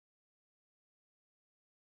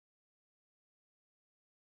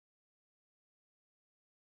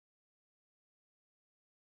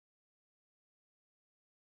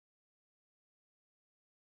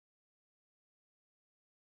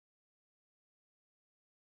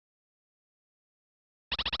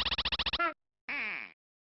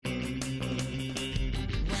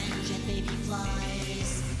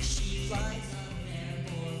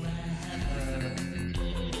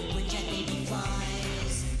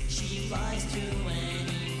flies through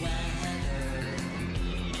any weather.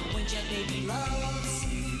 When Jet Baby loves,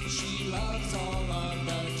 she loves all of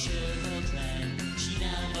the children. She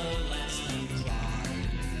never lets them cry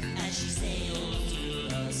as she sails through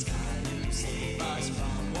the sky to save us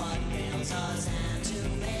from what ails us and to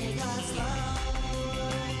make us love.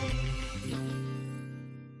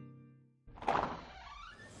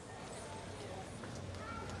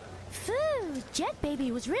 Phew, Jet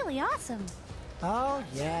Baby was really awesome. Oh,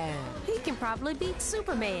 yeah. He can probably beat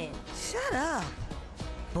Superman. Shut up.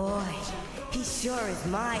 Boy, he sure is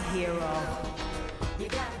my hero.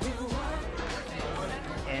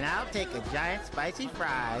 And I'll take a giant spicy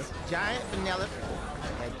fries, giant vanilla,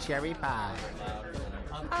 and cherry pie.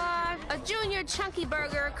 A junior chunky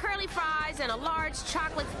burger, curly fries, and a large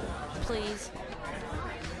chocolate, please.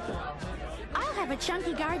 I'll have a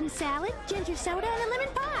chunky garden salad, ginger soda, and a lemon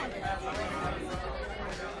pie.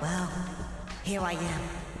 Well, here I am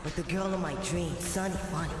with the girl of my dreams, Sunny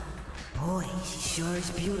Funny. Boy, she sure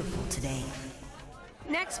is beautiful today.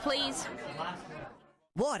 Next, please.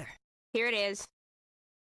 Water. Here it is.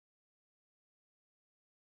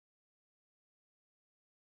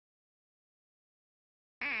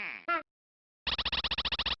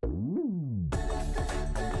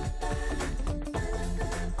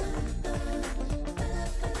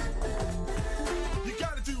 You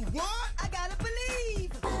gotta do what? I gotta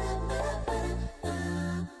believe.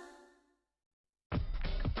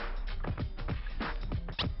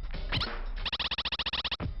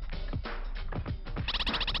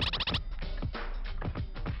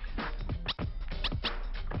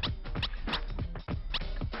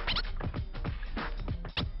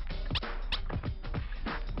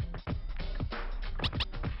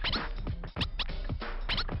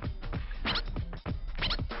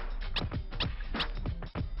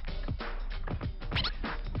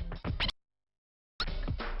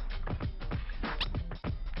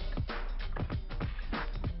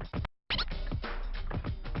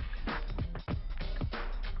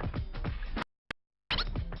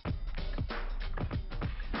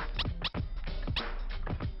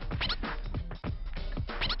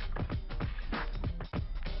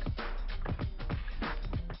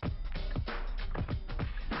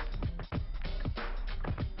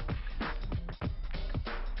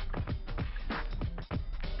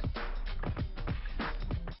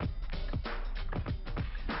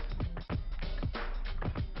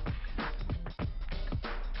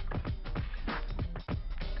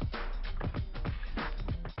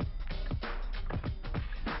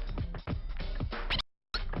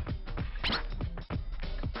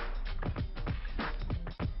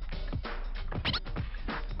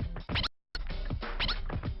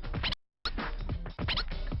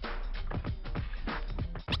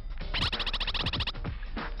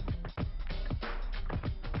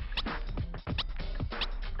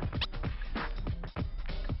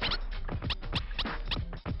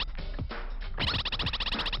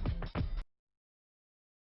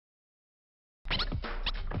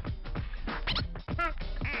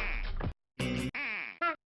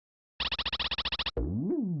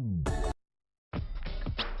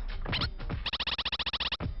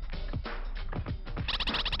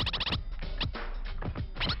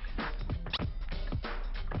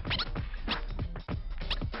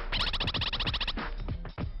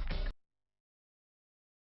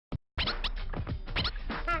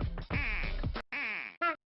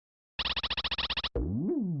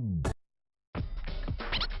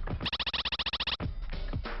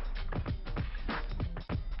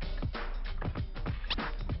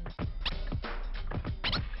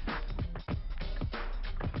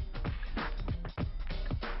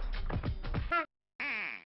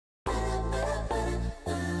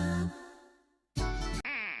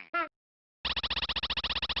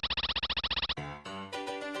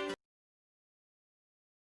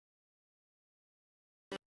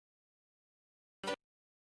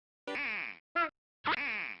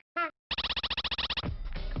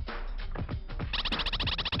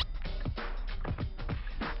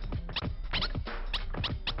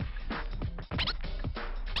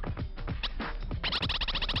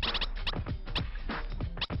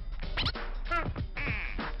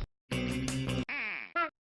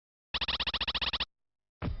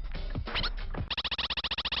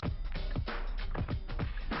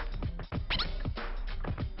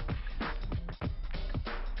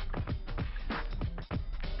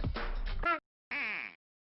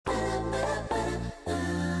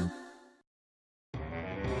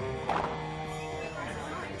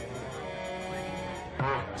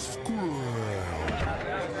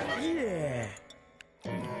 Yeah.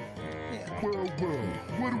 Well,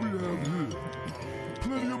 what do we have here?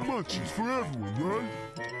 plenty of munchies for everyone, right?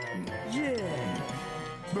 Yeah.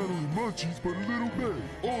 Not only munchies, but a little bag,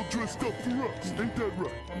 all dressed up for us. Ain't that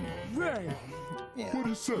right? Right. What do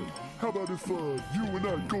you say? How about if you and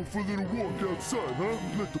I go for a little walk outside, huh?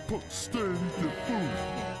 Let the punks stay and eat their food.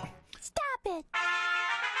 Stop it!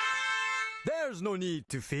 There's no need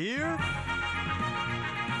to fear.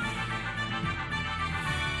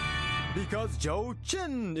 Because Joe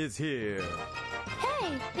Chin is here.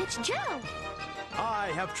 Hey, it's Joe. I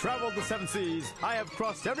have traveled the 7 seas. I have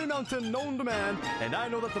crossed every mountain known to man, and I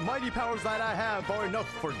know that the mighty powers that I have are enough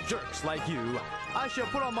for jerks like you. I shall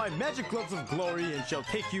put on my magic gloves of glory and shall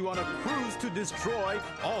take you on a cruise to destroy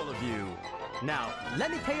all of you. Now,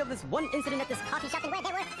 let me tell you of this one incident at this coffee shop where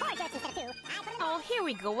there were 4 jerks instead of 2. Oh, here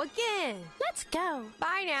we go again. Let's go.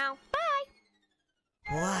 Bye now. Bye.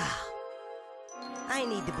 Wow. I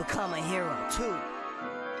need to become a hero, too.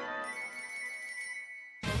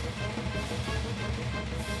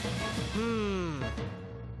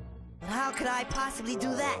 But how could I possibly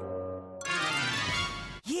do that?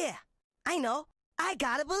 Yeah, I know. I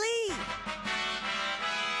gotta believe.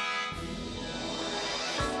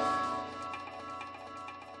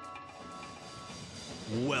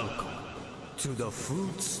 Welcome to the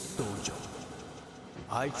Fruits Dojo.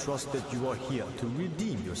 I trust that you are here to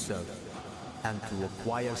redeem yourself and to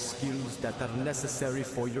acquire skills that are necessary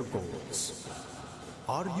for your goals.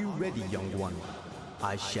 Are you ready, young one?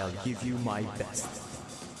 I shall give you my best.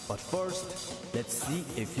 But first, let's see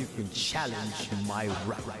if you can challenge my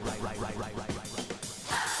rap.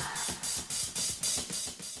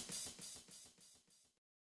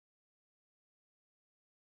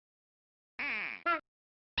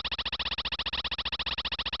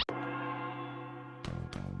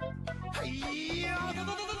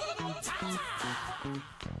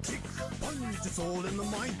 Kick, punch, it's all in the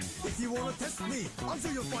mind. If you wanna test me, I'm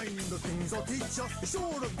sure you'll find the things I'll teach ya.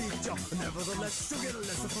 Sure to beat ya. Nevertheless, you'll get a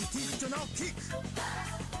lesson from teacher. Now kick.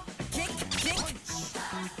 Kick, kick.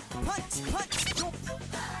 Punch, punch. Chop.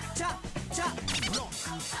 Chop, chop. Block.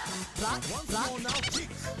 Block, Once block. more now kick.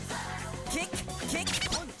 Kick, kick.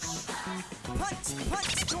 Punch. Punch,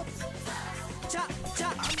 punch. Chop. Chop,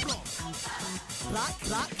 chop. And block. Block,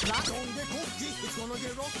 block, block. Don't get cocky, it's gonna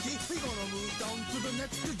get rocky. We're gonna move down to the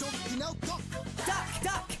next jockey. Now duck. Duck,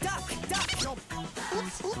 duck, duck, duck. Chop.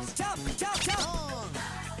 Oops, oops. Chop, chop, chop.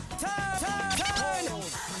 Turn. Turn, turn, turn.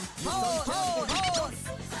 Hold, hold, hold.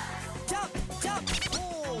 Jump, jump.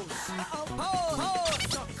 Pose. Uh-oh. Hold, hold.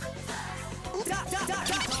 Duck. Duck, duck, duck,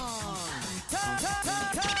 duck. Turn. Turn, turn,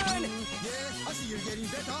 turn, turn. Yeah, I see you're getting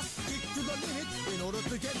better. Kick to the limit in order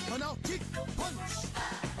to get her now. Kick. Punch.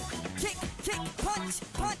 Kick, kick, punch,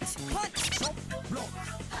 punch, punch. Chop. Block.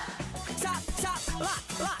 Chop, chop, lock,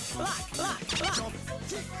 lock, lock, lock, lock. Chop.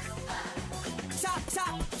 Kick. Chop,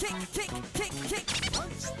 chop, kick, kick, kick, kick.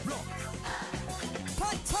 Punch. Block.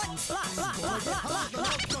 Punch, punch, lock, lock, lock, lock, lock,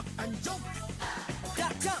 lock. Duck and jump.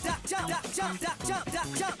 Duck, jump, duck, jump, duck, jump, duck, jump, duck,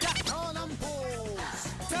 jump, duck. Turn and pose.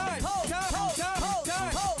 Turn, hold, turn, hold, turn, hold,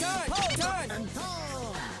 turn, hold, turn, hold, turn. And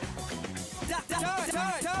turn. Duck, duck, turn,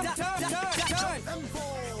 turn, turn, turn, turn, turn. And pose.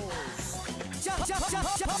 Jump, jump, jump,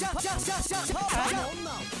 jump, jump, jump, jump, jump, Come jump. on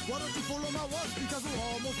now. Why don't you follow my words? Because we're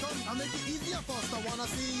almost done. I'll make it easier first. I wanna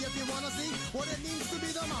see if you wanna see what it means to be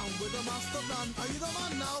the man with the master plan. Are you the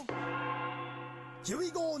man now? Here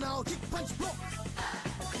we go now. Kick, punch, block.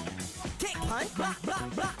 Kick, punch, block,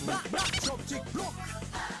 block, block, block, block. Chop, kick, block.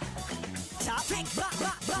 Chop, kick, block,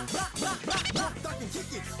 block, block, block, block, block, block. Duck and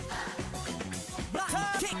kick it. Block,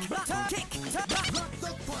 kick, block, kick, block, Block,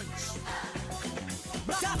 duck, punch.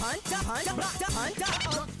 block, punch, punch, block, punch, Duck,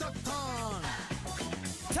 duck, turn.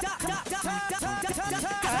 duck, duck, duck, duck, duck, duck,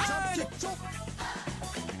 Chop, turn. kick, chop.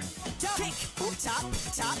 Kick, chop,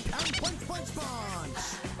 chop, And punch, punch, punch.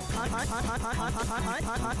 punch, punch, punch, punch, punch,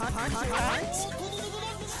 punch, punch, punch, punch, punch.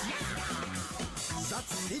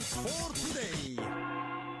 That's it for today.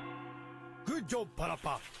 Good job,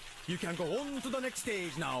 PaRappa. You can go on to the next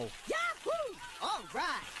stage now. Yahoo! All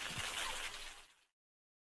right.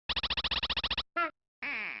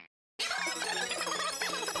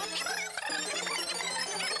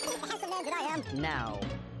 Now,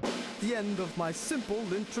 the end of my simple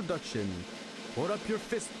introduction. Put up your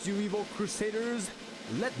fists, you evil crusaders.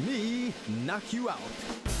 Let me knock you out.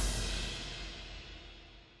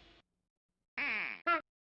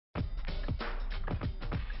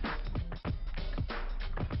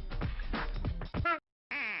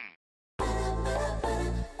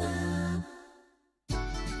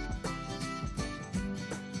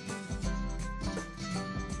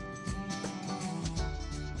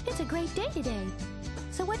 It's a great day today.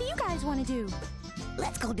 So what do you guys want to do?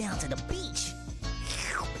 Let's go down to the beach.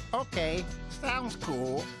 Okay, sounds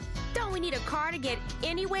cool. Don't we need a car to get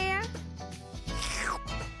anywhere?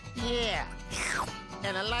 Yeah,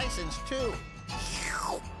 and a license too.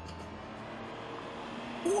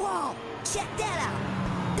 Whoa! Check that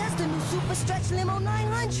out! That's the new Super Stretch Limo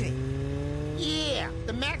 900. Yeah,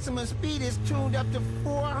 the maximum speed is tuned up to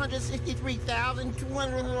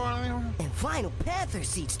 463,200. And vinyl Panther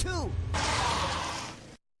seats too.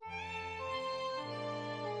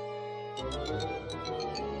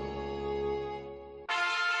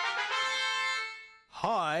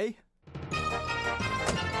 Hi.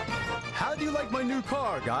 How do you like my new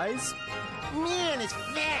car, guys? Man, it's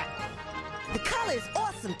fat. The color is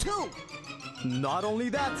awesome too. Not only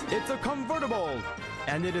that, it's a convertible,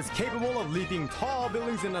 and it is capable of leaping tall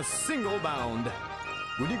buildings in a single bound.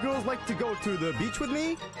 Would you girls like to go to the beach with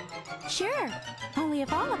me? Sure. Only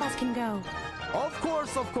if all of us can go. Of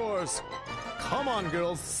course, of course. Come on,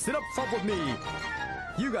 girls, sit up front with me.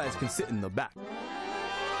 You guys can sit in the back.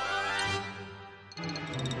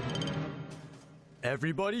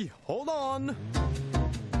 Everybody, hold on.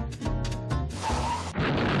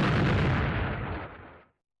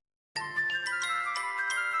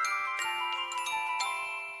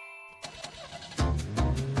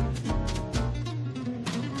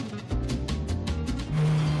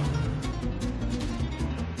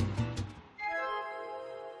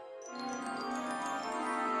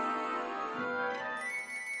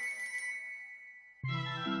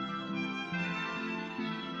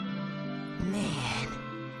 Man,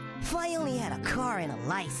 if I only had a car and a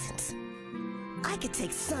license, I could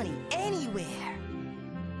take Sonny anywhere.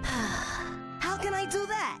 How can I do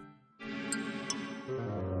that?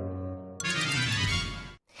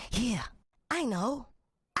 Yeah, I know.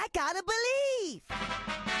 I gotta believe.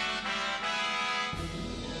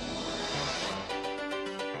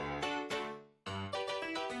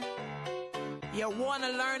 You wanna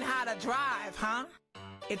learn how to drive, huh?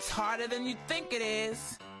 It's harder than you think it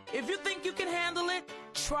is. If you think you can handle it,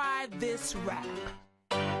 try this rap.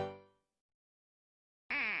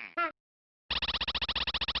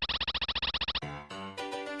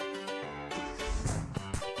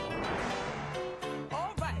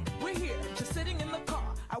 Alright, we're here, just sitting in the car.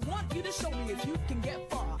 I want you to show me if you can get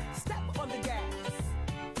far. Step on the gas.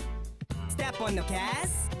 Step on the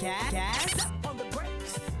gas, gas. Step on the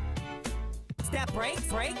brakes. Step brakes,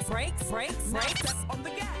 brakes. Now step on the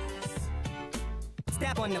gas.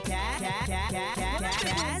 Step on the gas, When I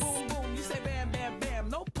say boom, boom, boom, you say bam, bam, bam.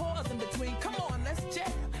 No pause in between. Come on, let's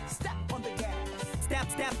jam. Step on the gas. Step,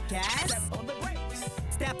 gas. Step on the brakes.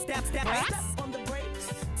 Step, Step on the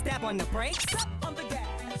brakes. Step on the brakes. Step on the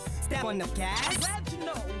gas. Step on the I'm gas. glad you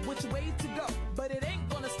know which way to go, but it ain't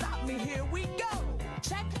gonna stop me. Here we go.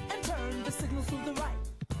 Check and turn the signals to the right.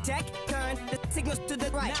 Check, turn the signals to the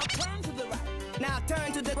right. Now turn to the right. Now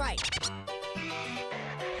turn to the right.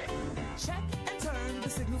 Check and turn the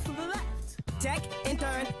signals to the left. Check and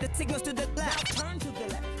turn the signals to the Now left. turn to the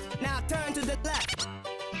left. Now turn to the left.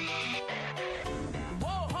 Whoa,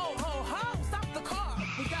 ho, ho, ho! Stop the car!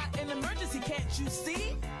 We got an emergency, can't you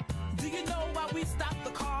see? Do you know why we stopped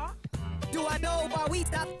the car? Do I know why we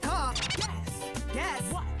stopped the car? Yes.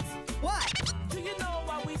 What? What? Do you know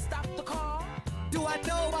why we stopped the car? Do I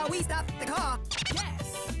know why we stopped the car?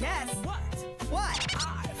 Yes. What?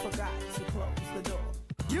 I forgot to close the door.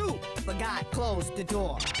 You forgot close the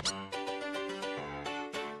door.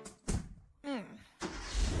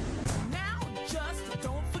 Now just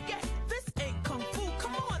don't forget, this ain't kung fu.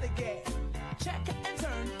 Come on again. Check and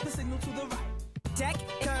turn the signal to the right. Check,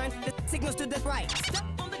 turn the signals to the right. Step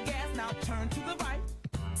on the gas, now turn to the right.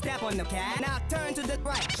 Step on the gas. Now turn to the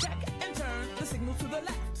right. Check and turn the signal to the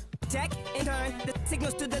left. Check and turn the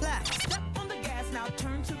signals to the left. Step on the gas, now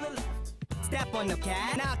turn to the left. Step on the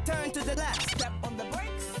gas. Now turn to the left. Step on the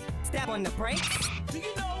brakes. Step on the brakes. Do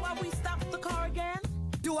you know why we stopped the car again?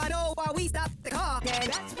 Do I know why we stopped the car again?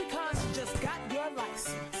 That's because you just got your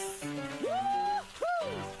license. Woo-hoo!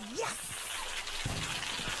 Yes!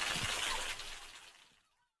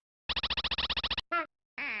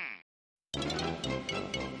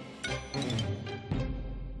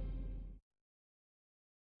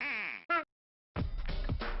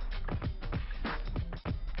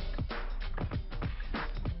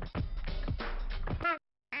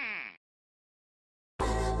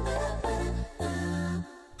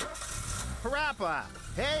 PaRappa!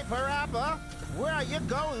 Hey, PaRappa! Where are you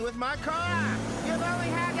going with my car? You've only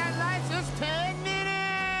had that license 10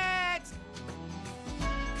 minutes!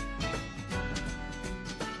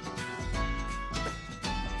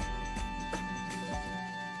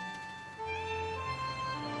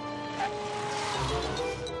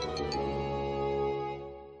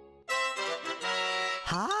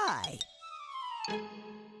 Hi.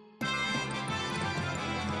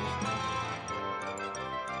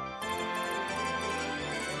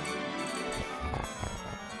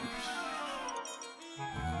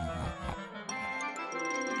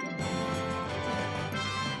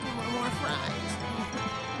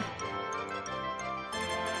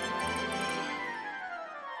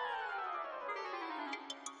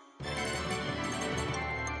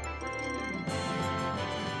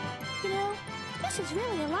 This is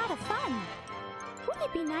really a lot of fun. Wouldn't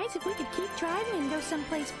it be nice if we could keep driving and go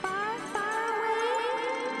someplace far, far away?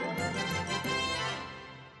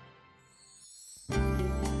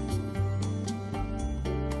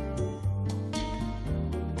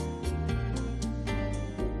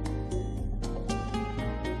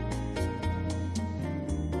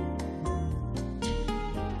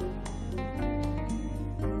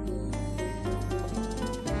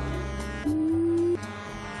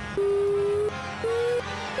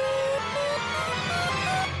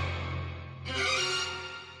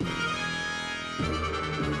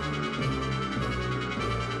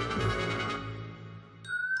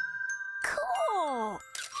 Cool!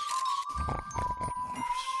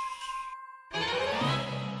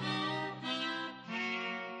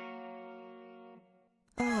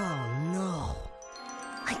 Oh no.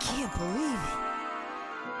 I can't believe it.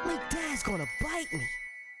 My dad's gonna bite me.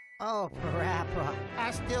 Oh, PaRappa,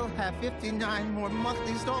 I still have 59 more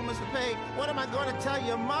monthly installments to pay. What am I going to tell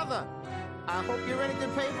your mother? I hope you're ready to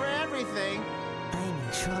pay for everything. I'm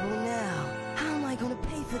in trouble now. How am I gonna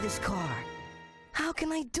pay for this car? How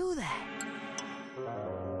can I do that?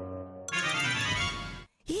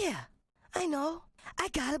 Yeah, I know. I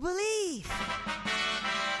gotta believe.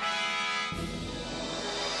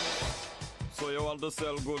 So you want to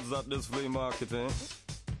sell goods at this flea market, eh?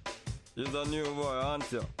 You're a new boy,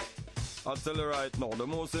 aren't you? I'll tell you right now, the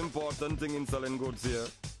most important thing in selling goods here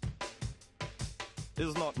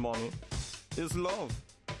is not money, it's love.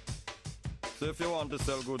 So if you want to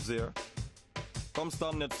sell goods here, come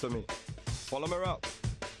stand next to me. Follow me around.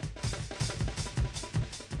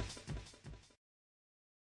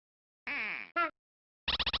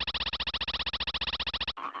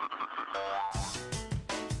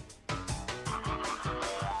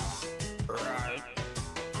 Right.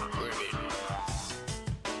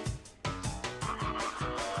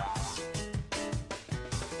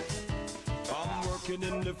 I'm working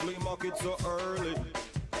in the flea market so early.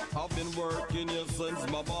 I've been working here since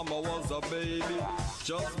my mama was a baby.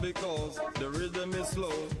 Just because the rhythm is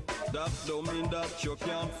slow, that don't mean that you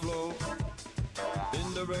can't flow.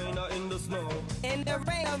 In the rain or in the snow, In the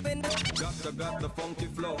rain or in the... got the funky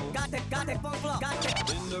flow. Got the funk flow. Got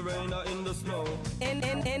the... In the rain or in the snow, In the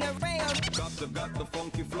rain or... got the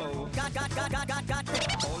funky flow. Got the...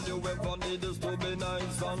 All you ever need is to be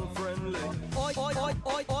nice and friendly. Oi, oi, oi,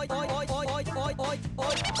 oi, oi, oi, oi, oi, oi, oi,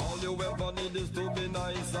 oi. All you ever need is to be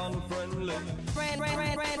nice and friendly. Friendly.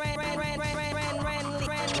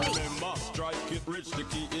 Remember, strike it rich, the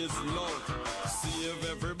key is love. Save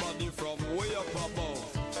everybody from way up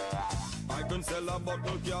above. I can sell a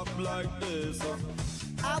bottle cap like this.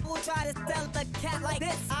 I will try to sell the cat like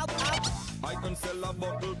this. I can sell a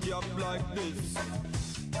bottle cap like this.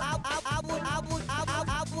 I would.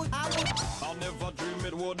 I never dream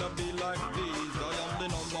it would be like these. I am the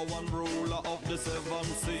 #1 ruler of the 7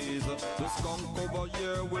 seas. The skunk over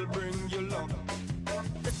here will bring you luck.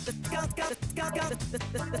 The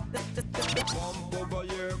pump over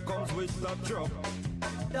here comes with the truck.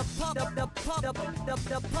 The pump,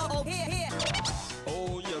 oh, here.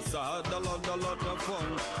 Oh yes, I had a lot of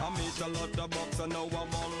fun. I meet a lot of bucks and now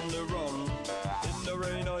I'm on the run. In the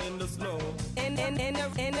rain or in the snow, In the...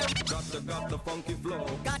 got the funky flow.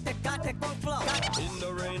 Got the funk flow. In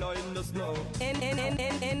the rain or in the snow, In the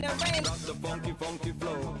rain. got the funky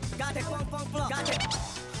flow. Got the funk flow. Got the...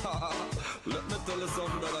 Let me tell you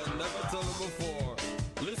something that I never told you before.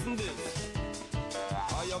 Listen this. I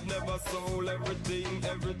have never sold everything.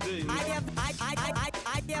 I have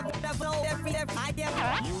never sold every...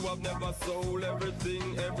 You have never sold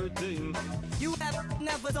everything. You have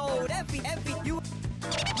never sold every... You...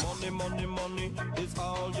 Money is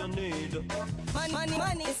all you need. Money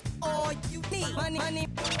is all you need.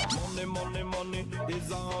 Money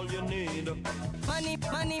is all you need. Money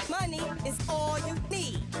is all you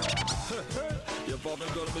need. You're probably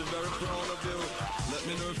gonna be very proud of you. Let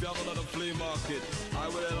me know if you have another flea market. I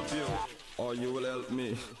will help you, or you will help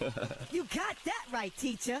me. You got that right,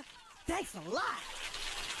 teacher. Thanks a lot.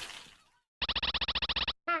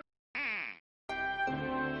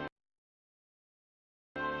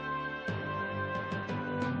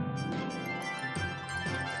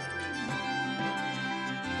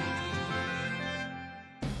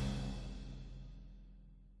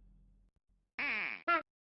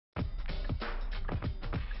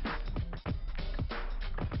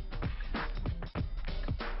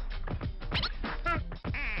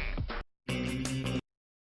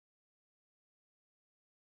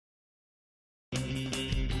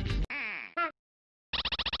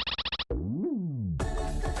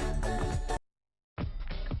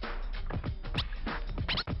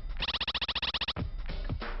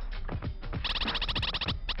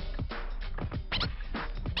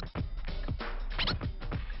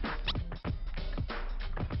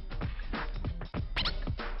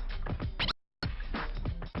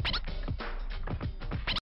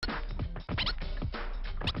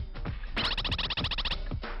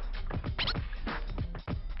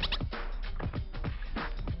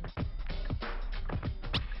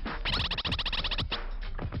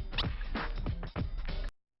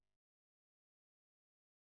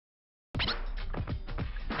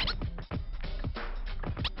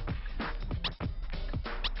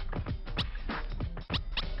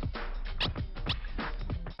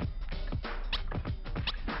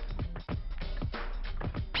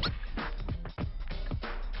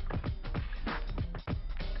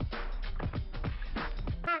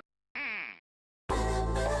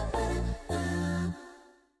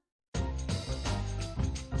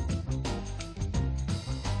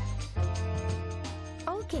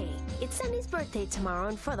 It's Sunny's birthday tomorrow,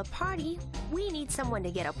 and for the party, we need someone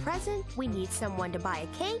to get a present, we need someone to buy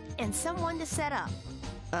a cake, and someone to set up.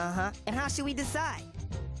 Uh-huh. And how should we decide?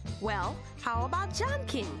 Well, how about John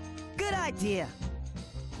King? Good idea.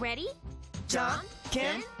 Ready? John,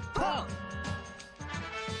 Ken, Paul.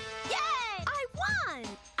 Yay! I won!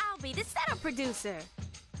 I'll be the setup producer.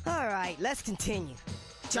 All right, let's continue.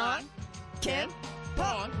 John, Ken,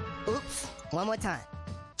 Pawn. Oops, one more time.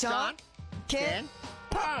 John, Ken,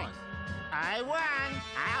 Pawn. I won.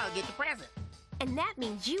 I'll get the present. And that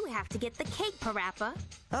means you have to get the cake, PaRappa.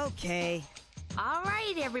 Okay. All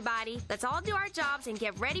right, everybody. Let's all do our jobs and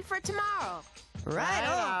get ready for tomorrow. Right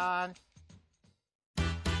on.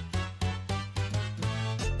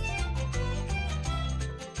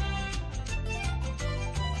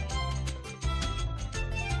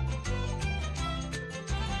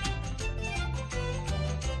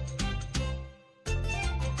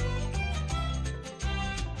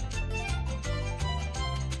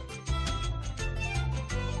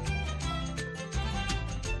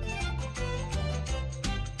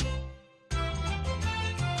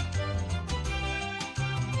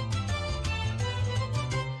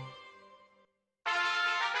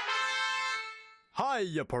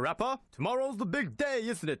 Hiya, PaRappa. Tomorrow's the big day,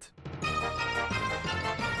 isn't it?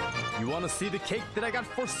 You want to see the cake that I got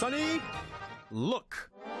for Sunny? Look.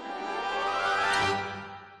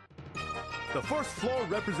 The first floor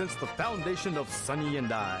represents the foundation of Sunny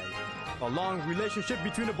and I. A long relationship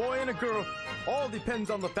between a boy and a girl all depends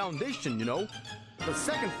on the foundation, you know. The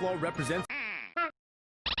second floor represents...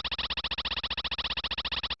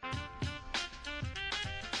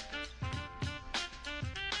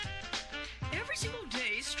 Every single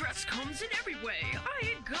day, stress comes in every way. I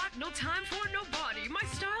ain't got no time for nobody. My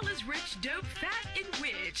style is rich, dope, fat, and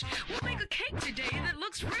witch. We'll make a cake today that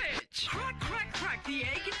looks rich. Crack, crack, crack the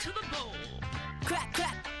egg into the bowl. Crack,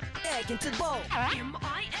 crack, egg into the bowl.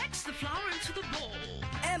 M-I-X the flour into the bowl.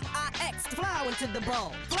 M-I-X, the flour into the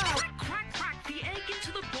bowl. Flour. Crack, crack, crack the egg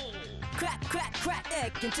into the bowl. Crack, crack, crack,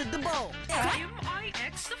 egg into the bowl.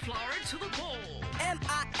 M-I-X the flour into the bowl.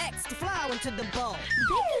 M-I-X, the flour into the bowl.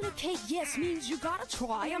 Baking a cake, yes, means you gotta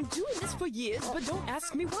try. I'm doing this for years, but don't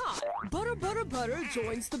ask me why. Butter, butter, butter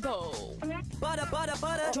joins the bowl. Butter, butter,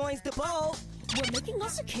 butter joins the bowl. We're making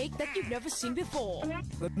us a cake that you've never seen before.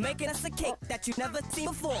 We're making us a cake that you've never seen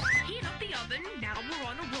before. Heat up the oven, now we're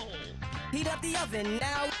on a roll. Heat up the oven,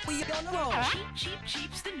 now we're on a roll. Cheap, cheap,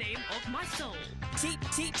 cheap's the name of my soul. Cheap,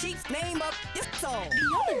 cheap, cheap's name of your soul.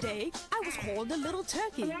 The other day, I was called a little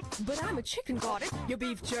turkey, but I'm a chicken, got it? Your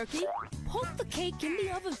beef jerky. Put the cake in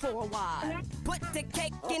the oven for a while. Put the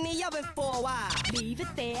cake in the oven for a while. Leave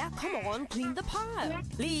it there, come on, clean the pile.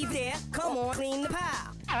 Leave there, come on, clean the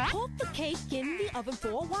pile. Put the cake in the oven for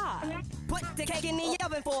a while. Put the cake in the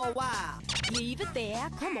oven for a while. Leave it there,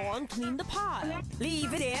 come on, clean the pile.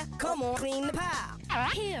 Leave it there, come on, clean the pile.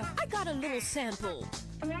 Here, I got a little sample.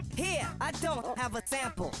 Here, I don't have a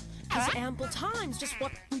sample. 'Cause ample time's just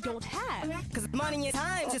what we don't have. 'Cause money and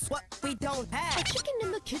time's just what we don't have. The chicken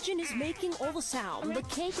in the kitchen is making all the sound. The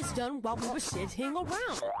cake is done while we were sitting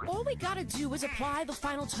around. All we gotta do is apply the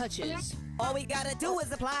final touches. All we gotta do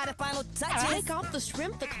is apply the final touches. Take out the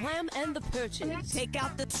shrimp, the clam, and the perches. Take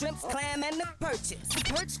out the shrimps, clam, and the perches. The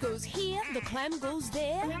perch goes here, the clam goes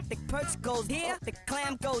there. The perch goes here, the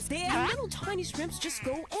clam goes there. The little tiny shrimps just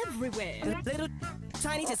go everywhere. The little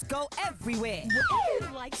tiny just go everywhere. Whatever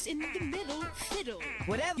you likes in the middle, fiddle.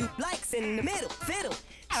 Whatever you likes in the middle, fiddle.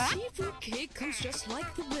 Seafood cake comes just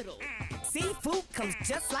like the riddle. Seafood comes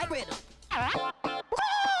just like riddle.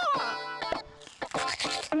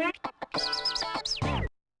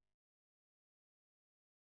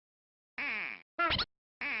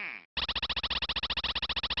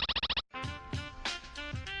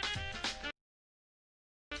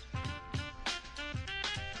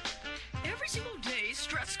 Every single day,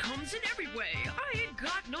 stress comes in every way. I ain't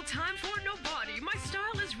got no time for nobody. My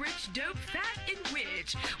style is rich, dope, fat, and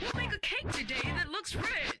witch. We'll make a cake today that looks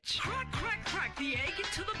rich. Crack, crack, crack the egg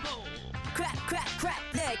into the bowl. Crack, crack, crack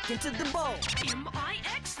the egg into the bowl.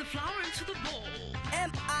 M-I-X the flour into the bowl.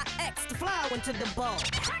 M-I-X the flour into the bowl.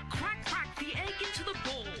 Crack, crack, crack the egg into the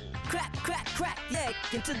bowl. Crack, crack, crack the egg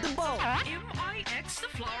into the bowl. M-I-X the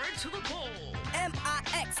flour into the bowl.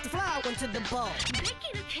 M-I-X the flour into the bowl.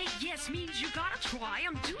 Baking a cake, yes, means you gotta try.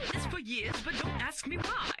 I'm doing this for years, but don't ask me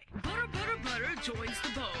why. Butter, butter, butter joins the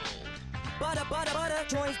bowl. Butter, butter, butter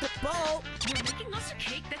joins the bowl. We're making us a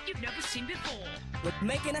cake that you've never seen before. We're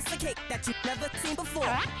making us a cake that you've never seen before.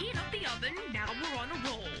 Heat up the oven, now we're on a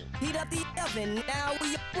roll. Heat up the oven, now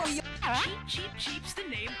we're Cheap, cheap, cheap's the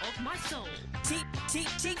name of my soul. Cheap, cheap,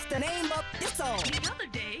 cheap's the name of your soul. The other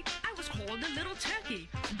day, I was called a little turkey,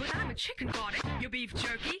 but I'm a chicken, got it? Your beef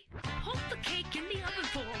jerky? Hold the cake in the oven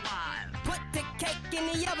for a while. Put the cake in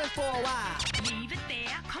the oven for a while. Leave it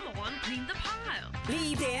there, come on, clean the pile.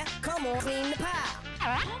 Leave there, come on, clean the pile.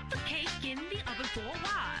 Hold the cake in the oven for a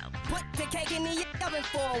while. Put the cake in the oven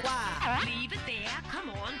for a while. Leave it there, come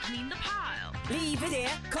on, clean the pile. Leave it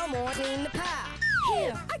there, come on, clean the pile.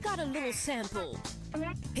 Here, I got a little sample.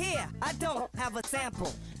 Here, I don't have a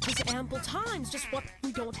sample. 'Cause ample time's just what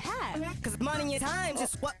we don't have. 'Cause money and time's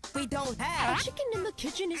just what we don't The have. chicken in the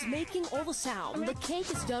kitchen is making all the sound. The cake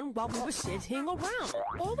is done while we were sitting around.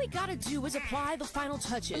 All we gotta do is apply the final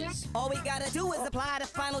touches. All we gotta do is apply the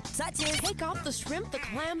final touches. Take out the shrimp, the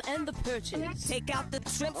clam, and the perches. Take out the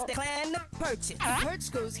shrimps, the clam, the perches. The perch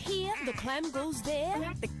goes here, the clam goes there.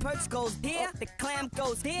 The perch goes here, the clam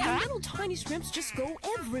goes here. The little tiny shrimps just go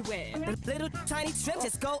everywhere. The little tiny shrimps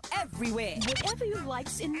just go everywhere. Whatever you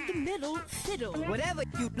like's in the middle, fiddle. Whatever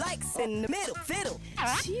you like's in the middle, fiddle.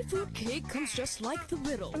 Seafood cake comes just like the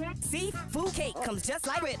riddle. Seafood cake comes just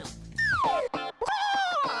like riddle.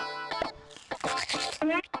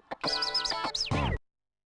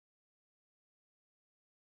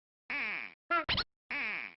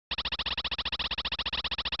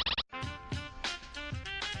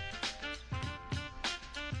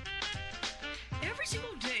 Every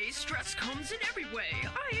single day, stress comes in every way.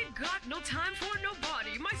 I ain't got no time for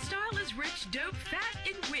nobody. My style is rich, dope, fat,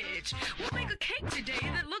 and witch. We'll make a cake today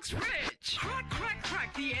that looks rich. Crack, crack,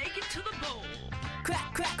 crack the egg into the bowl.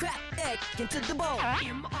 Crack, crack, crack, egg into the bowl.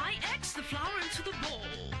 M-I-X the flour into the bowl.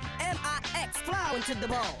 M-I-X, flour into the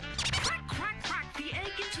bowl. Crack, crack, crack the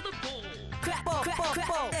egg into the bowl. Crack, bowl,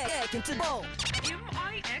 egg into the bowl.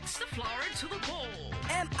 M-I-X the flour into the bowl.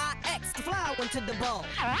 M-I-X, the flour into the bowl.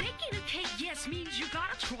 Baking a cake, yes, means you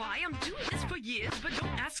gotta try. I'm doing this for years, but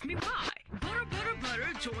don't ask me why. Butter, butter,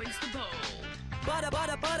 butter joins the bowl. Butter,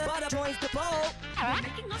 butter, butter, butter joins the bowl. We're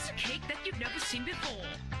making us a cake that you've never seen before.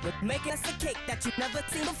 We're making us a cake that you've never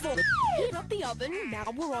seen before. Heat up the oven, now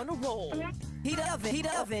we're on a roll. Heat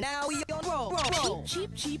the oven, now we on roll. Cheap,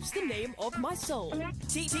 cheap, cheap's the name of my soul.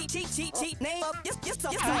 Cheap, cheap, cheap, cheap, cheap, name of your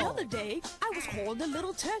soul. The other day, I was called a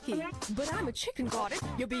little turkey, but I'm a chicken, got it?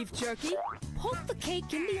 Your beef jerky? Put the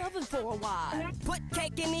cake in the oven for a while. Put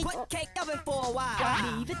cake in the oven for a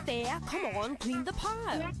while. Leave it there, come on, clean the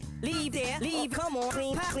pile. Leave there, come on,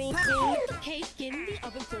 clean. Put the cake in the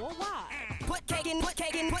oven for a while. Put cake oven, put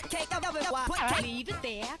cake. Leave it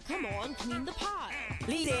there, come on, clean the pile.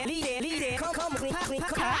 Leave there, come clean.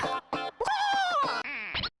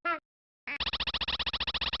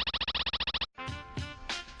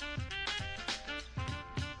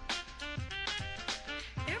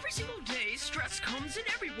 Every single day, stress comes in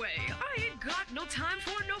every way. I ain't got no time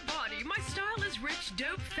for nobody. My style is rich,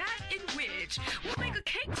 dope, fat, and witch. We'll make a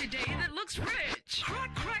cake today that looks rich.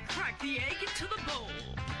 Crack, crack, crack the egg into the bowl.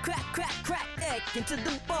 Crack, crack, crack, egg into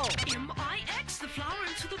the bowl. M-I-X the flour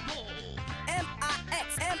into the bowl.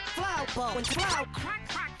 M-I-X, flour bowl. Crack, crack,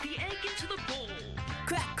 crack the egg into the bowl.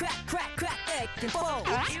 Crack, crack, crack, crack, egg in the bowl.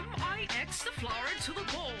 M-I-X the flour into the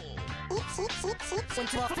bowl. Baking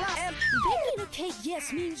a cake,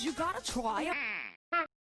 yes, means you gotta try.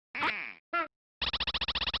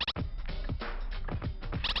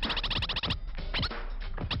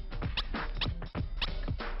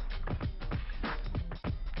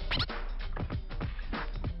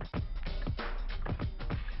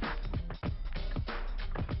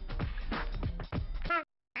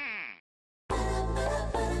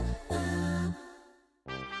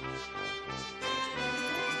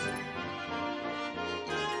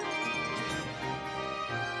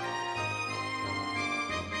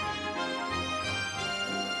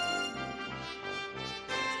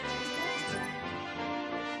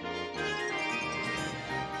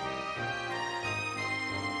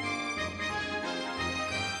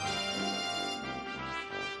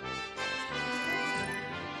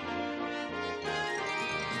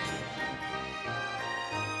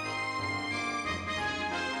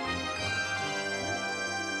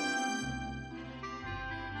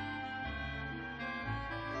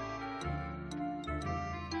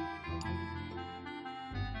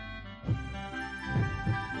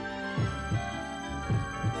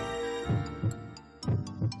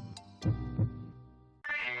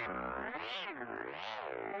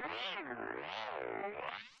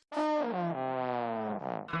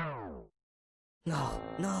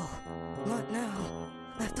 No, not now.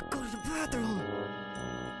 I have to go to the bathroom.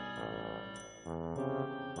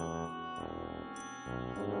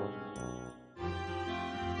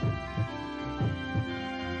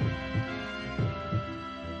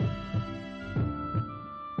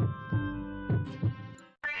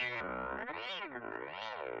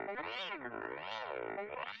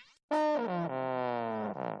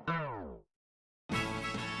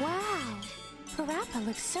 PaRappa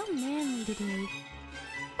looks so manly today.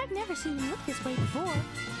 I've never seen him look this way before.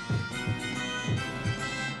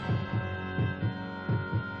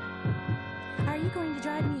 Are you going to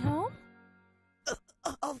drive me home?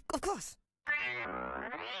 Of course.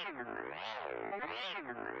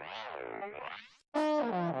 I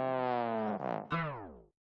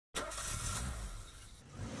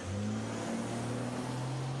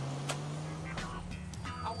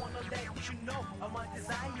wanna let you know of my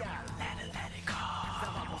desire. Let it go. 'Cause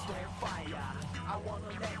I'm almost on fire. I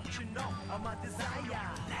wanna let you know of my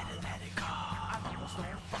desire. Let it go. I'm almost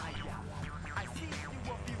on fire. I see you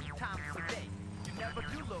a few times a day. You never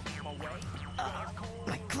do look my way.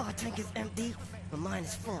 My car tank is empty, but mine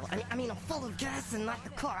is full. I mean, I'm full of gas and not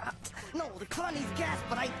the car. No, the car needs gas,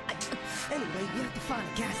 but Anyway, we have to find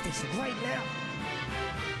a gas station right now.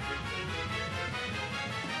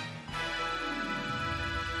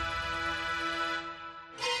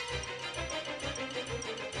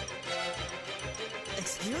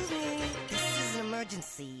 Excuse me, this is an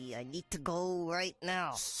emergency. I need to go right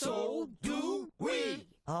now. So do we.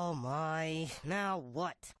 Oh my, now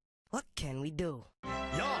what? What can we do?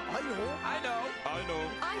 Yeah, I know.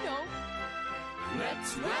 I know.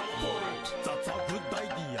 Let's rap for it. That's a good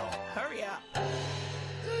idea. Hurry up.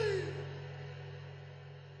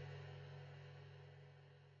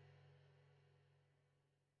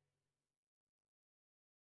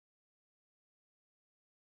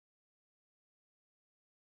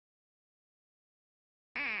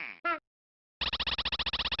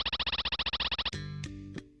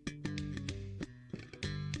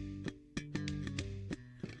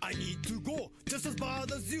 I need to go just as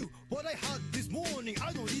bad as you. What I had this morning,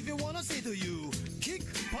 I don't even wanna say to you. Kick,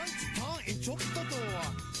 punch, turn, and chop the door.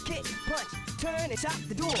 Kick, punch, turn, and chop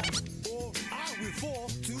the door. Or I will fall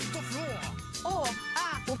to the floor. Or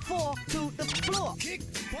I will fall to the floor. Kick,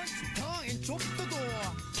 punch, turn, and chop the door.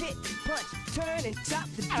 Kick, punch, turn, and chop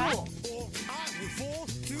the door. Or I will fall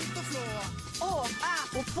to the floor. Or I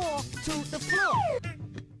will fall to the floor.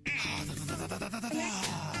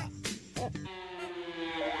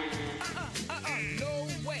 No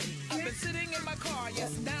way. I've been sitting in my car,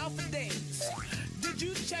 yes, now for days. Did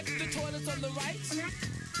you check the toilets on the right?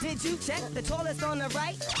 Did you check the toilets on the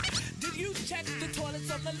right? Did you check the toilets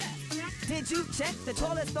on the left? Did you check the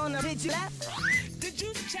toilets on the left? Did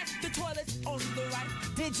you check the toilets on the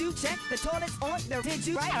right? Did you check the toilets on the Did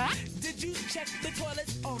you right? Did you check the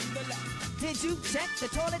toilets on the left? Did you check the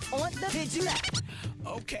toilets on the Did you left?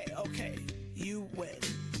 Okay. You win.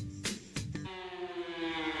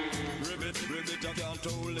 Ribbit, I can't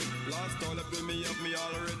hold it. Last toilet with me up, me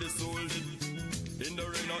already sold it. In the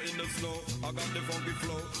rain or in the snow, I got the funky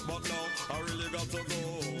flow, but now I really got to go.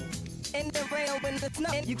 In the rain or in the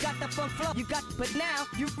snow, you got the funk flow, but now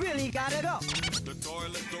you really gotta go. The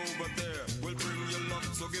toilet over there will bring you luck,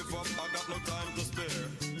 so give up, I got no time to spare.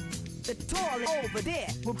 The toilet over there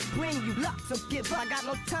will bring you luck, so give up, I got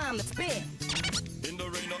no time to spare. In the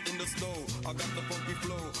rain or in the snow, I got the funky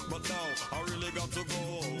flow, but now I really got to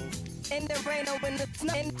go. In the rain or in the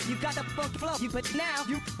snow, you got the funk flow, but now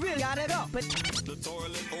you really gotta go. But the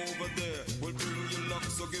toilet over there will bring you luck,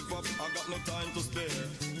 so give up, I got no time to spare.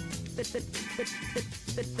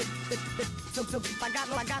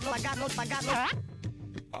 I got no.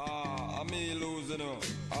 I'm me losing her.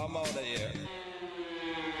 I'm out of here.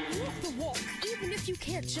 Walk the walk, even if you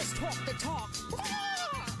can't just talk the talk.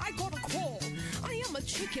 I got a call. I am a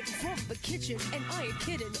chicken from the kitchen, and I ain't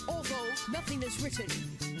kidding, although nothing is written.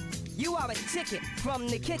 You are a chicken from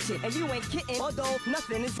the kitchen, and you ain't kidding, although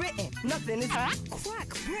nothing is written. Nothing is Crack,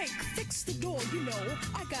 break, fix the door, you know.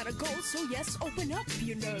 I gotta go, so yes, open up,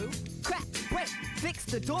 you know. Crack, break, fix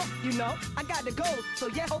the door, you know. I gotta go, so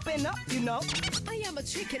yes, open up, you know. I am a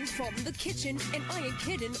chicken from the kitchen, and I ain't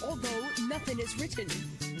kidding, although nothing is written.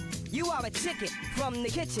 You are a chicken from the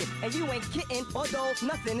kitchen, and you ain't kidding, although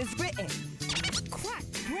nothing is written. Crack,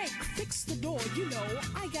 break, fix the door, you know.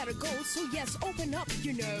 I gotta go, so yes, open up,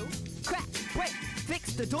 you know. Crack, break,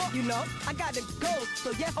 fix the door, you know. I gotta go,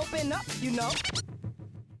 so yes, open up, you know.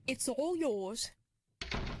 It's all yours.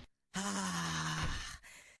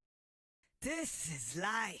 This is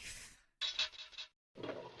life.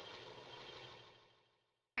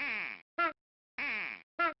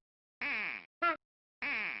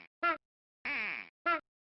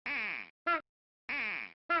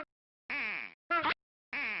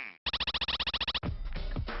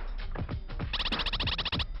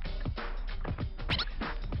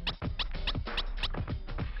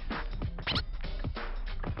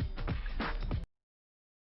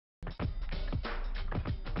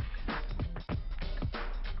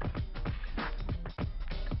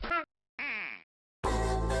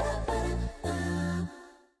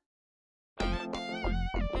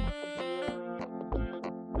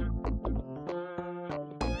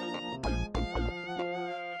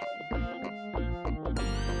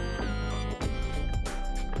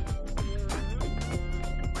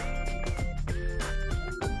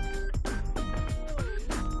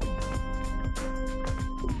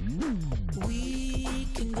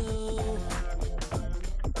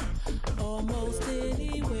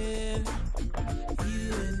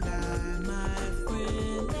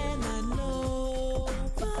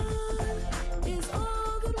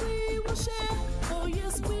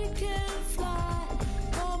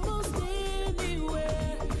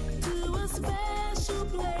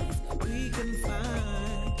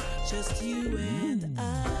 just you and I.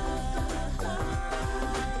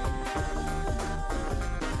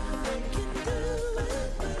 We can do it.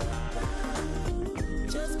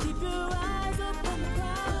 Just keep your eyes up on the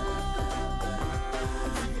prize.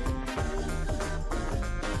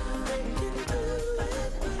 We can do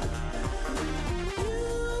it. You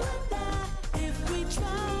and I, if we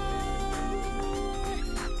try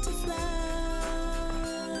to fly.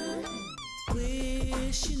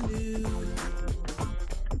 Wish you knew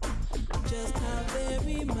just how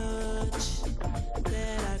very much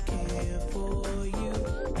that I care for you,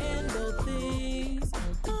 and though things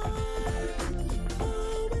aren't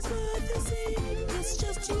always what they seem, it's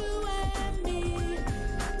just you and me,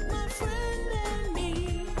 my friend and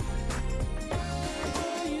me.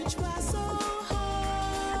 Oh, you try so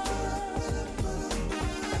hard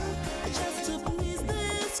just to please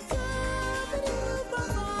this girl that you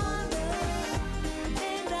brought,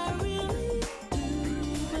 and I really do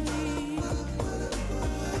believe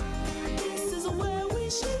this is where we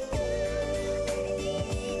should be.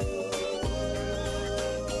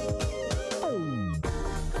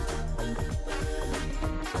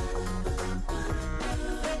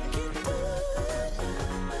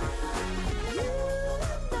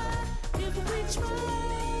 If we try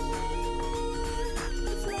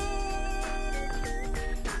to fly.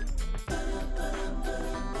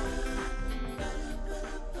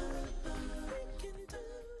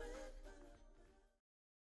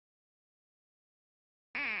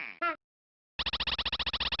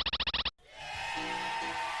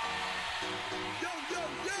 Yo, yo,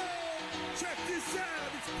 yo! Check this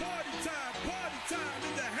out, it's party time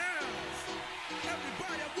in the house.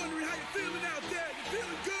 Everybody, I'm wondering how you're feeling out there. You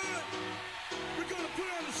feeling good? We're gonna put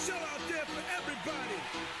on a show out there for everybody.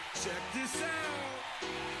 Check this out.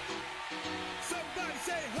 Somebody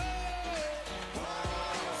say ho! Ho!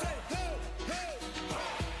 Say ho, ho!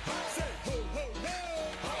 Ho! Say ho, ho, ho!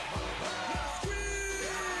 Ho! Now scream!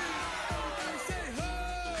 Everybody say ho!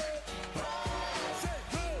 Ho! Say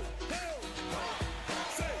ho, ho! Ho!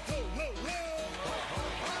 Say ho, ho, ho! Ho!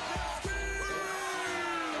 Now scream!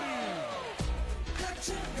 What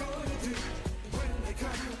you gonna do when they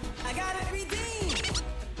come? I got it redeemed.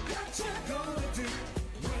 What you gonna do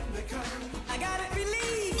when they come? I got it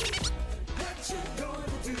relieved. What you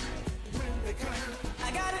gonna do when they come?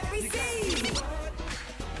 I got it received. What?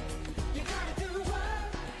 You gotta do what?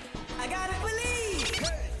 I got it believed.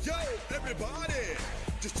 Hey, yo, everybody!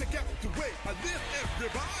 Just check out the way I live,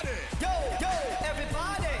 everybody! Yo,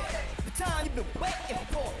 everybody! The time you've been waiting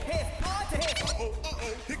for. Here's party.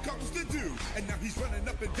 Uh-oh, here comes the dude. And now he's running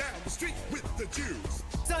up and down the street with the Jews.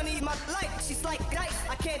 Sunny's my life, she's like dice.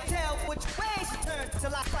 I can't tell which way she turns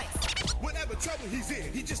till I fight. Whatever trouble he's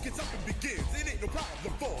in, he just gets up and begins. It ain't no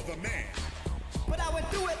problem for the man. But I would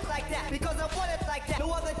do it like that because I want it like that.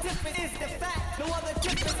 No other difference is the fact. No other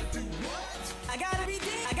difference. Do what? I got it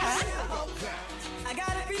redeemed. I got it. I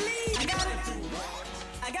got it relieved. I got it. Do what?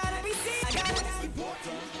 I got it received. I got it. What's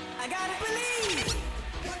important? I got it believed.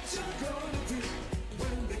 What you gonna do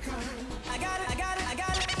when they come? I got it. I got it. I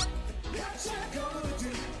got it. What you gonna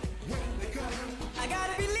do when they come? I got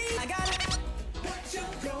it relieved. I got it. What you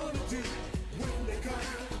gonna do when they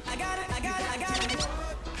come? I got it. I got it. I got it.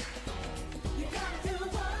 What? You gotta do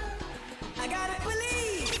what? I got it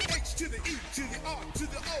believed. H to the E to the R to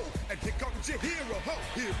the O, and here comes your hero. Ho,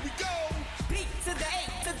 here we go. B to the A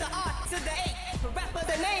to the R to the A. PaRappa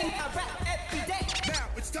the name, I rap every day. Now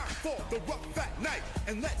it's time for the rough fat night,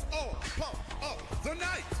 and let's all pump up the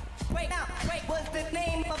night. Wait, what's the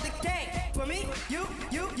name of the gang? For me, you,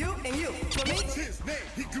 and you. For me, What's his name?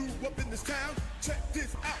 He grew up in this town. Check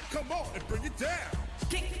this out, come on and bring it down.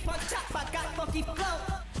 kick, punch, chop, I got funky flow.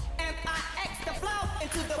 M-I-X the flow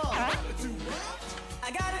into the ball. Do what?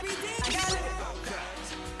 I gotta be deep. I gotta.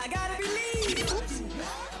 I gotta believe.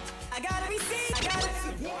 I gotta receive. I gotta.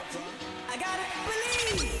 I gotta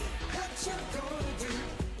believe. What you gonna do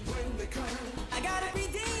when they come? I gotta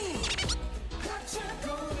redeem. What you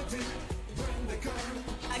gonna do when they come?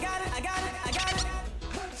 I got it. I got it. I got it.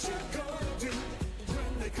 What you gonna do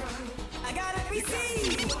when they come? I gotta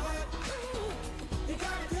receive. You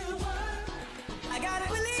gotta do what? I gotta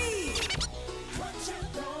believe. What you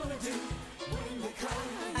gonna do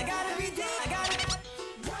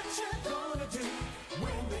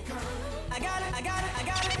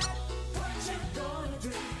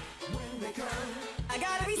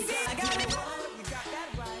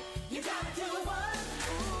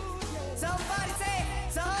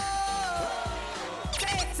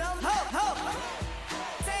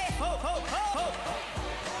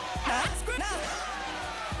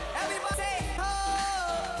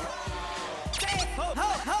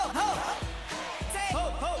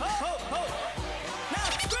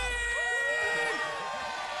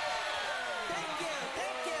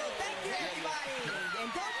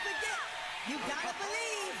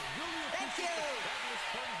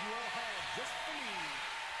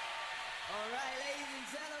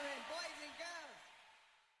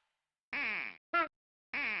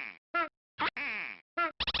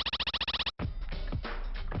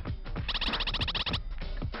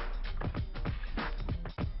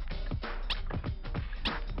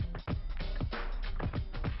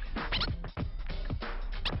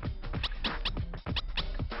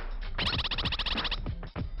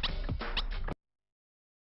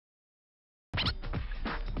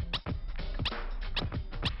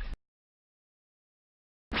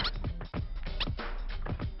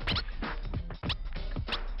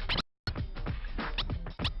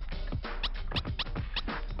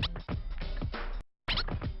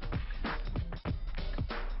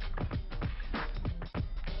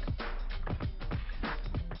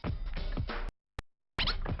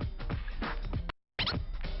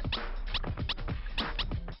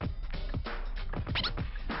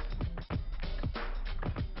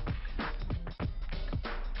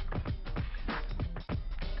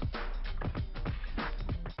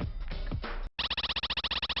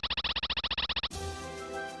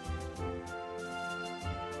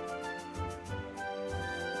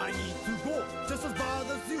just as bad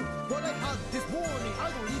as you. What I had this morning, I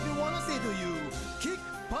don't even wanna say to you. Kick,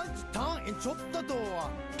 punch, turn, and chop the door.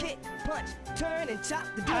 Kick, punch, turn, and chop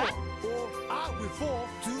the door. Or I will fall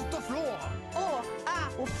to the floor. Or I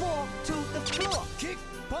will fall to the floor. Kick,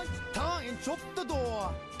 punch, turn, and chop the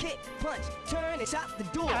door. Kick, punch, turn, and chop the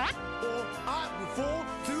door. Or I will fall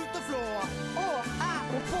to the floor. Or I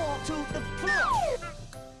will fall to the floor.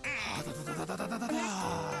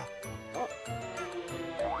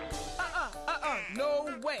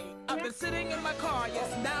 No way. I've been sitting in my car, yes,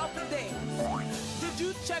 now for days. Did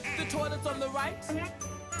you check the toilets on the right?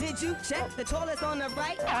 Did you check the toilets on the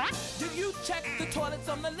right? Did you check the toilets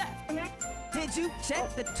on the left? Did you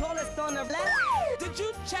check the toilets on the left? Did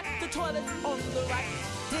you check the toilets on the right?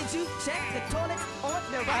 Did you check the toilets on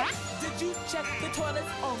the right? Did you check the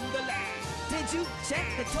toilets on the left? Did you check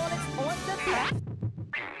the toilets on the left?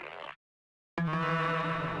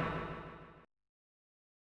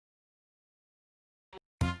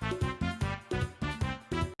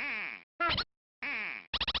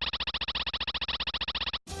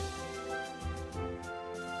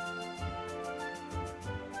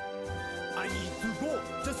 I need to go,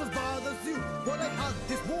 just as bad as you. What I had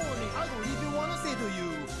this morning, I don't even wanna say to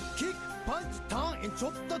you. Kick, punch, turn, and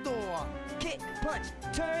chop the door. Kick, punch,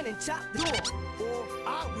 turn, and chop the door. Or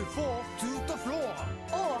I will fall to the floor.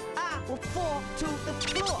 Or I will fall to the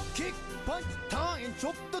floor. Kick, punch, turn, and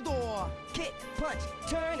chop the door. Kick, punch,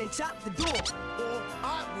 turn, and chop the door. Or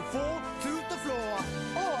I will fall to the floor.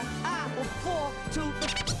 Or I will fall to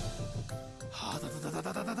the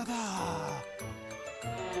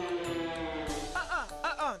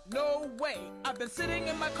No way. I've been sitting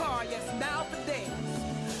in my car, yes, now for days.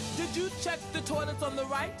 Did you check the toilets on the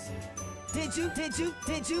right? Did you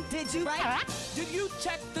right? Did you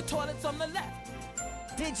check the toilets on the left?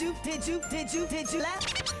 Did you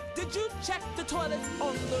left? Did you check the toilets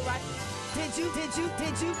on the right? Did you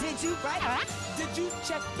right? Did you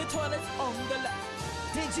check the toilets on the left?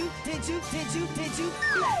 Did you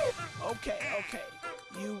left? Okay,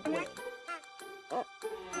 you win.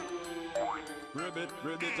 Ribbit,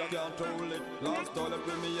 I can't hold it. Last toilet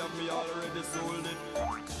with me have me already sold it.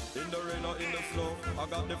 In the rain or in the snow, I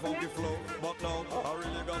got the funky flow. But now, I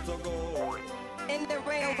really got to go. In the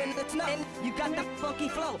rain or in the snow, you got the funky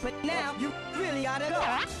flow. But now, you really gotta go.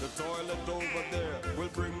 The toilet over there will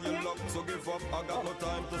bring you luck. So give up, I got no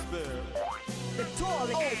time to spare. The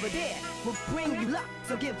toilet over there will bring you luck.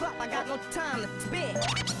 So give up, I got no time to spare.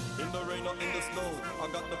 In the rain or in the snow, I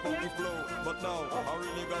got the funky flow. But now, I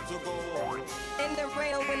really got to go. In the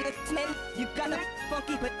rain or in the snow, you got the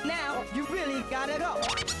funky, but now, you really gotta go.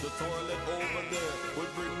 The toilet over there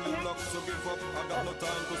will bring you luck. So give up, I got no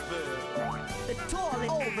time to spare. The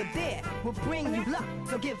toilet over there will bring you luck.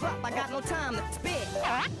 So give up, I got no time to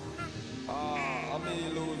spare. I'm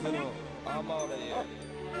losing up. I'm out of here.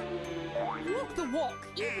 Walk the walk,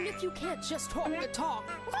 even if you can't just talk the talk.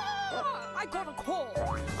 I got a call.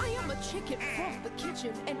 I am a chicken from the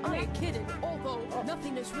kitchen, and I ain't kidding, although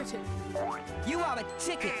nothing is written. You are a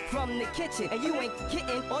chicken from the kitchen, and you ain't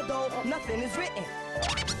kidding, although nothing is written.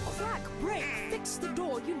 Crack, break, fix the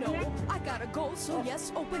door, you know. I gotta go, so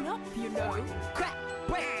yes, open up, you know. Crack,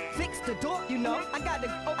 break, fix the door, you know. I gotta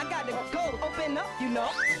go, open up, you know.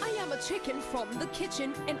 I am a chicken from the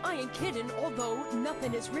kitchen, and I ain't kidding, although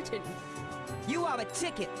nothing is written. You are a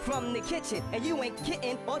chicken from the kitchen, and you ain't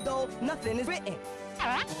kidding, although nothing is written.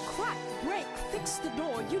 Crack, break, fix the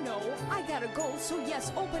door, you know. I gotta go, so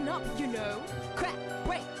yes, open up, you know. Crack,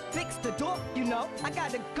 break, fix the door, you know. I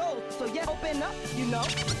gotta go, so yes, open up, you know.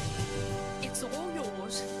 It's all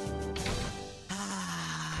yours.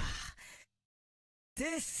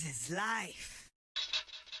 This is life.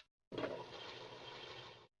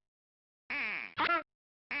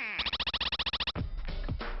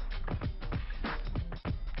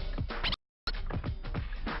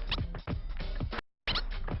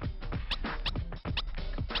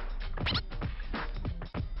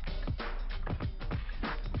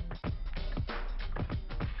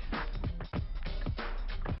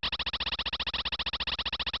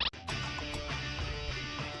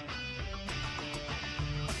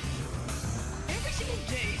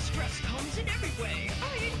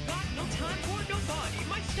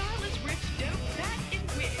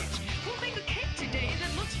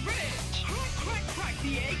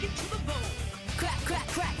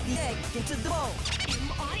 Into the bowl.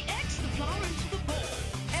 M-I-X, the flour into the bowl.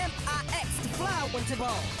 M-I-X, the flour into the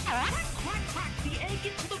bowl. Crack, crack, crack the egg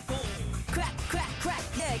into the bowl. Crack, crack, crack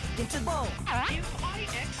the egg into the bowl. If I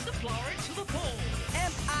X the flour into the bowl.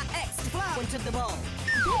 M-I-X, the flour into the bowl.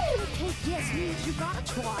 Baking a cake, yes, means you gotta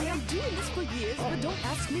try. I'm doing this for years, but don't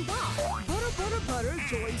ask me why. Butter, butter, butter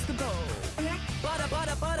joins the bowl. Butter,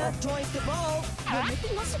 butter, butter joins the bowl. We're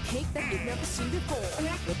making us a cake that you've never seen before.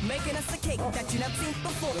 We're making us a cake that you've never seen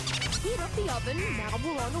before. Heat up the oven, now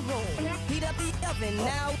we're on a roll. Heat up the oven,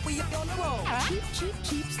 now we're on a roll. Cheap, cheap,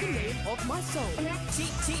 cheap's the name of my soul.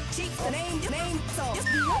 Cheap, cheap, cheap's the name soul. Just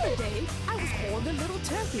the other day, I was born a little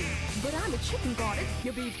turkey. But I'm a chicken garden,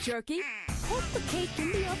 your beef jerky. Put the cake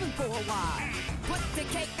in the oven for a while. Put the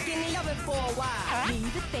cake in the oven for a while.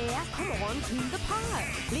 Leave it there, come on, clean the pie.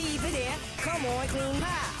 Leave it there, come on, clean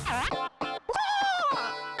pie.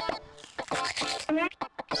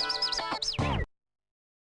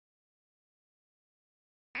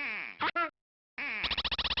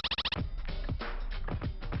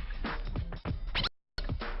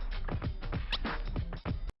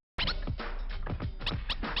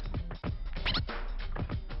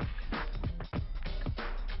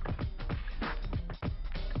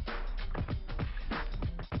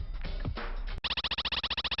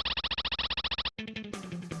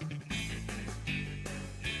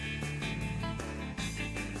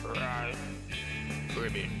 Right.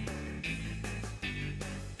 Ribbon.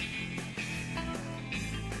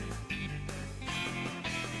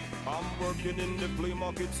 I'm working in the flea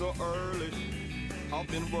market so early. I've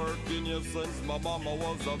been working here since my mama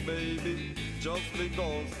was a baby. Just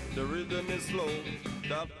because the rhythm is slow,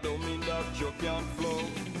 that don't mean that you can't flow.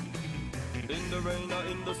 In the rain or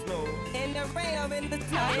in the snow. In the rain or in the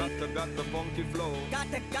snow. Got the funky flow.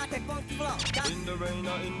 Got the funky flow. In the rain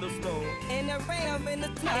or in the snow. In the rain or in the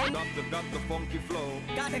snow. Got the funky flow.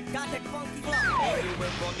 Got the funky flow. All you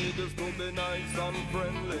ever need is to be nice and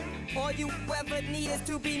friendly. All you ever need is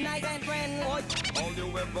to be nice and friendly. All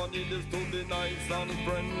you ever need is to be nice and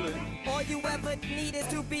friendly. All you ever need is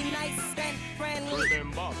to be nice and friendly.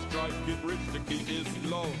 Remember, strike it rich, the key is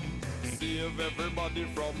low. Save everybody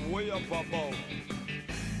from way up above.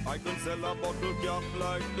 I can sell a bottle cap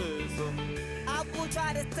like this. I will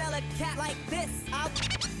try to sell a cat like this.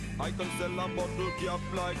 I can sell a bottle cap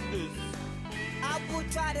like this. I will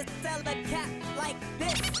try to sell a cat like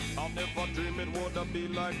this. I never dream it would be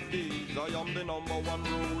like these. I am the number one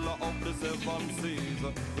ruler of the 7 seas.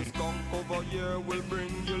 The skunk over here will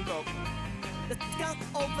bring you luck. The skunk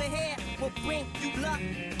over here will bring you luck.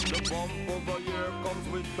 The bump over here comes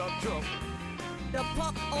with the truck. The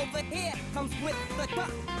pump over here comes with the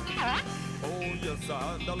truck. Oh yes,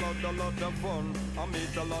 I had a lot of fun. I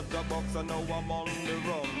made a lot of bucks and now I'm on the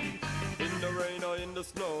run. In the rain or in the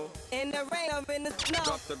snow. In the rain or in the snow.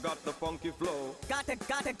 Got the funky flow. Got the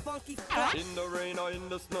funky flow. In the rain or in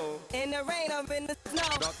the snow. In the rain or in the snow.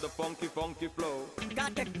 Got the funky flow.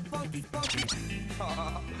 Got the funky.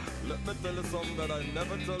 Let me tell you something that I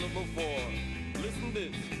never tell you before. Listen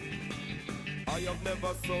this. I have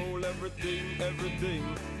never sold everything.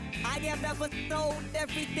 I have never sold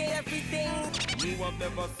everything. You have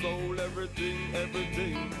never sold everything.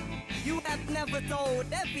 You have never sold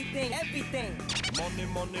everything.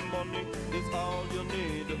 Money is all you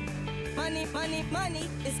need. Money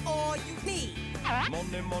is all you need.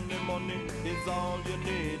 Money is all you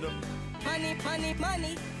need.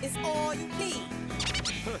 Money is all you need.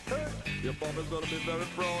 Your father's gonna be very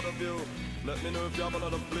proud of you. Let me know if you have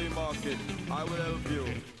another flea market. I will help you,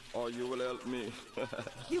 or you will help me.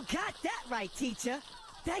 You got that right, teacher.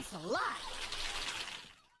 Thanks a lot.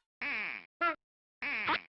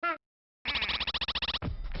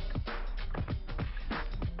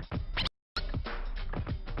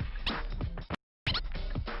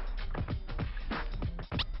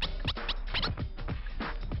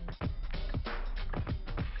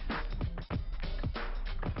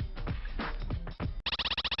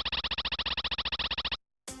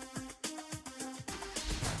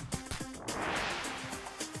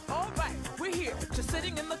 We're here, just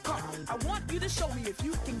sitting in the car. I want you to show me if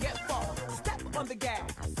you can get far. Step on the gas.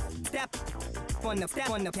 Step on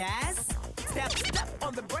the gas. Step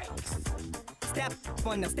on the brakes. Step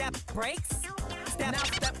on the brakes. Now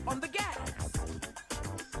step on the gas.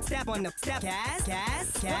 Step on the gas.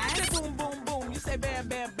 When I say boom, boom, boom, you say bam,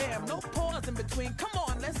 bam, bam. No pause in between. Come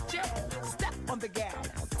on, let's jam. Step on the gas.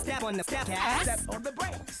 Step on the gas. Step on the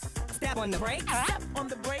brakes. Step on the brakes. Step on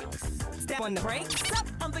the brakes. Step on the brakes. Step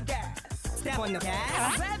on the gas. Step on the gas.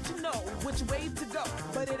 I'm glad you know which way to go,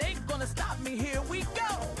 but it ain't gonna stop me. Here we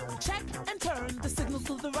go. Check and turn the signals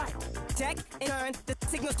to the right. Check and turn the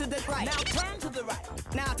signals to the right. Now turn to the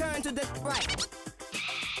right. Now turn to the right.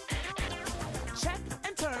 Check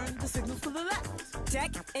and turn the signals to the left.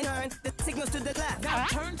 Check and turn the signals to the left. Now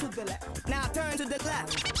turn to the left. Now turn to the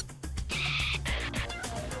left.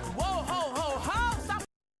 Whoa, ho, ho, ho! Stop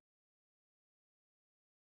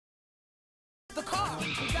the car.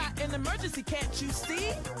 We got an emergency, can't you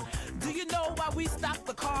see? Do you know why we stopped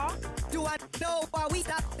the car? Do I know why we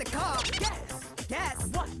stopped the car? Yes. Yes.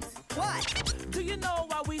 What? What? Do you know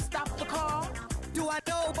why we stopped the car? Do I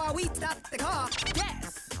know why we stopped the car?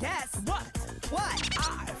 Yes. Yes. What? What?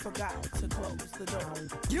 I forgot to close the door.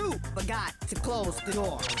 You forgot to close the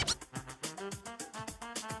door.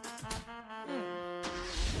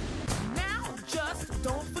 Now just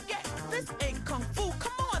don't forget, this ain't kung fu,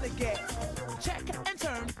 come on again. Check and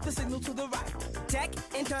turn the signal to the right. Check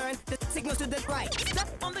and turn the signals to the right.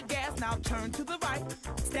 Step on the gas, now turn to the right.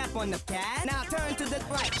 Step on the gas, now turn to the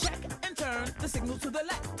right. Check and turn the signal to the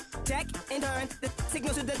left. Check and turn the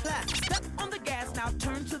signals to the left. Step on the gas, now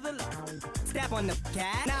turn to the left. Step on the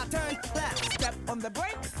gas, now turn left. Step on the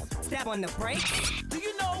brakes. Step on the brakes. Do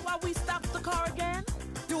you know why we stopped the car again?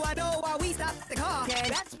 Do I know why we stopped the car again?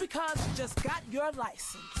 That's because you just got your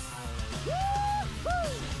license. Woo-hoo!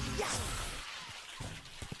 Yes!